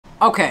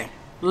Okay,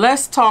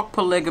 let's talk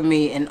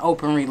polygamy and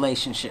open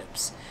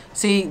relationships.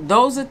 See,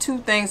 those are two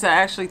things I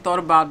actually thought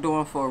about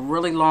doing for a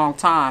really long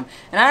time.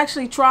 And I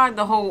actually tried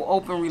the whole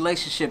open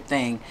relationship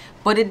thing,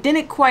 but it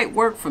didn't quite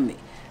work for me.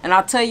 And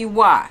I'll tell you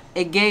why.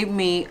 It gave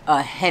me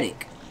a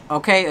headache.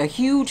 Okay, a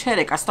huge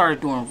headache. I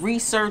started doing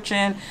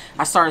researching.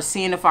 I started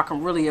seeing if I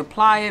can really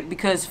apply it,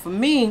 because for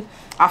me,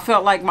 I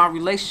felt like my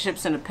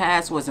relationships in the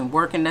past wasn't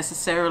working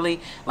necessarily.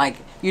 Like,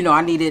 you know,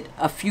 I needed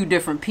a few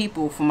different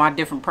people for my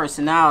different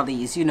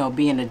personalities, you know,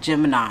 being a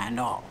Gemini and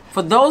all.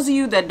 For those of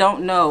you that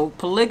don't know,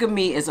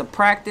 polygamy is a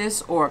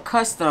practice or a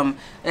custom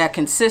that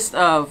consists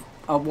of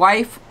a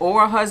wife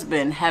or a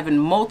husband having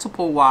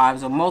multiple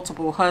wives or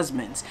multiple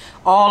husbands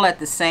all at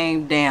the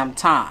same damn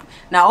time.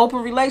 Now,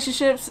 open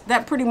relationships,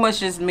 that pretty much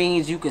just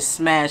means you can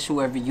smash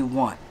whoever you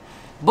want.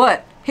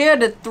 But here are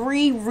the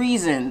 3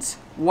 reasons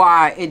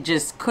why it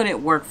just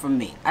couldn't work for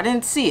me. I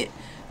didn't see it.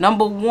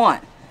 Number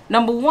one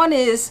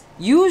is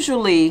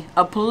usually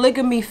a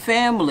polygamy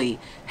family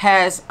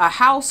has a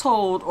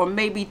household or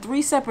maybe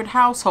 3 separate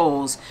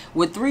households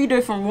with 3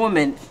 different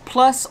women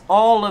plus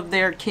all of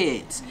their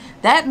kids.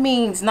 That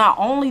means not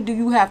only do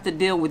you have to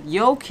deal with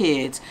your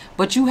kids,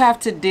 but you have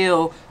to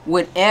deal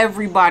with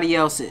everybody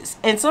else's.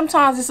 And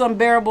sometimes it's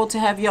unbearable to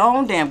have your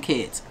own damn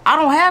kids. I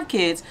don't have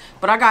kids,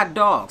 but I got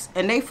dogs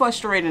and they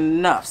frustrating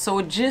enough. So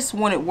it just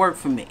wouldn't work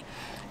for me.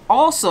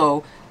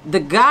 Also, the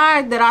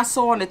guy that I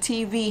saw on the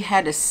TV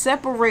had to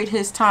separate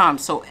his time.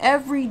 So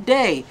every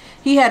day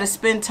he had to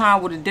spend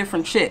time with a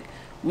different chick.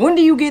 When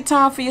do you get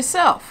time for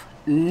yourself?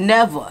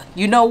 Never.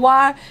 You know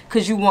why?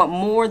 Because you want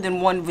more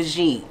than one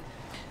vagine.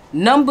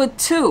 Number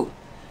 2,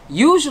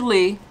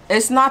 usually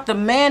it's not the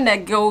man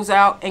that goes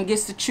out and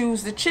gets to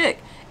choose the chick.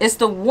 It's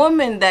the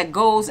woman that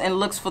goes and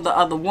looks for the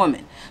other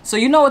woman. So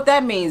you know what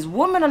that means.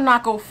 Women are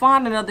not going to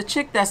find another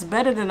chick that's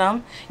better than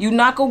them. You're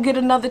not going to get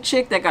another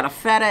chick that got a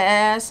fatter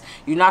ass.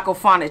 You're not going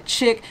to find a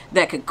chick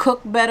that could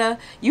cook better.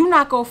 You're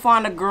not going to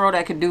find a girl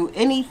that could do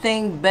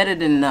anything better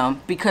than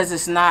them because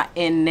it's not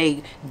in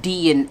their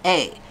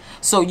DNA.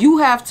 So you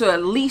have to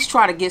at least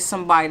try to get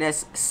somebody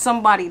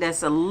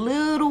that's a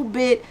little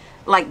bit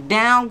like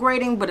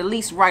downgrading, but at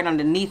least right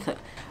underneath her.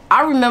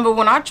 I remember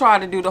when I tried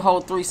to do the whole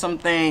threesome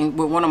thing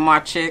with one of my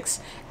chicks,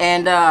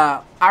 and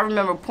I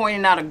remember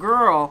pointing out a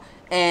girl,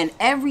 and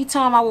every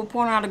time I would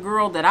point out a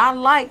girl that I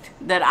liked,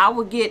 that I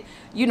would get,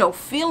 you know,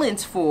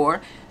 feelings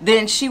for,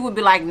 then she would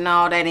be like,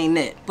 no, that ain't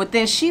it. But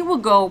then she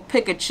would go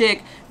pick a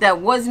chick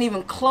that wasn't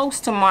even close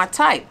to my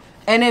type.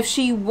 And if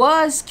she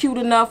was cute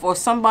enough or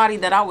somebody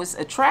that I was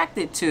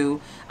attracted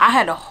to, I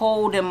had to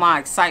hold in my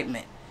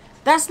excitement.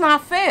 That's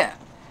not fair.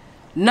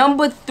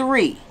 Number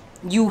 3,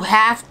 you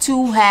have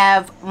to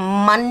have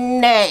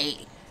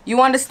money. You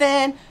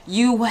understand?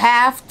 You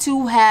have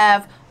to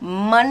have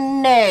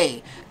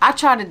money. I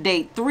tried to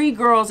date 3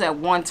 girls at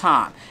one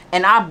time,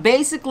 and I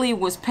basically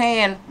was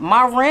paying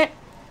my rent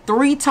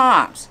 3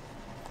 times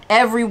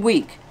every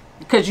week,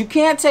 because you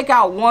can't take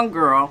out one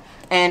girl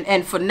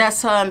and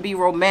finesse her and be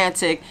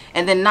romantic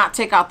and then not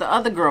take out the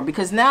other girl,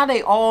 because now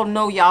they all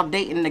know y'all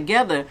dating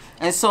together,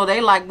 and so they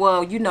like,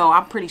 well, you know,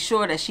 I'm pretty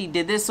sure that she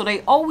did this. So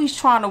they always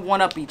trying to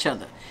one up each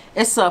other.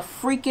 It's a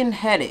freaking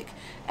headache.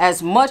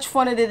 As much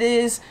fun as it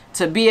is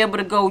to be able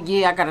to go,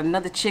 yeah, I got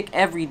another chick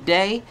every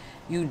day,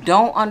 you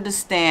don't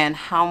understand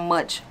how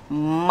much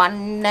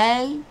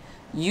money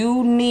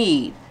you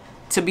need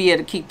to be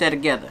able to keep that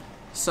together.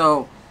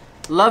 So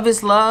love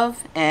is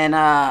love, and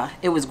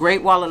it was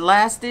great while it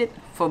lasted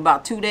for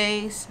about 2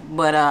 days,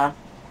 but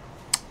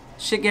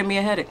shit gave me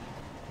a headache.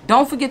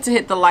 Don't forget to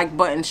hit the like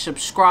button,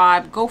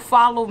 subscribe, go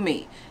follow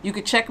me. You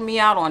can check me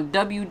out on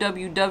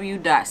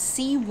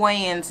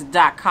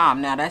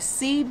www.cwayans.com. Now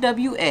that's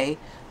CWAYANS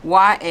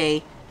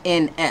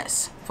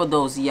for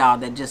those of y'all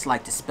that just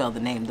like to spell the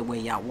name the way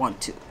y'all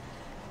want to.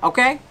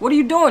 Okay? What are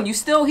you doing? You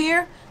still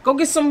here? Go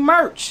get some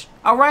merch.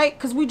 All right?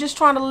 Because we just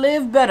trying to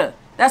live better.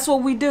 That's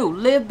what we do.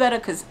 Live better,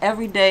 because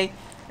every day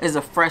is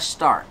a fresh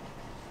start.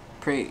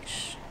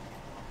 Preach.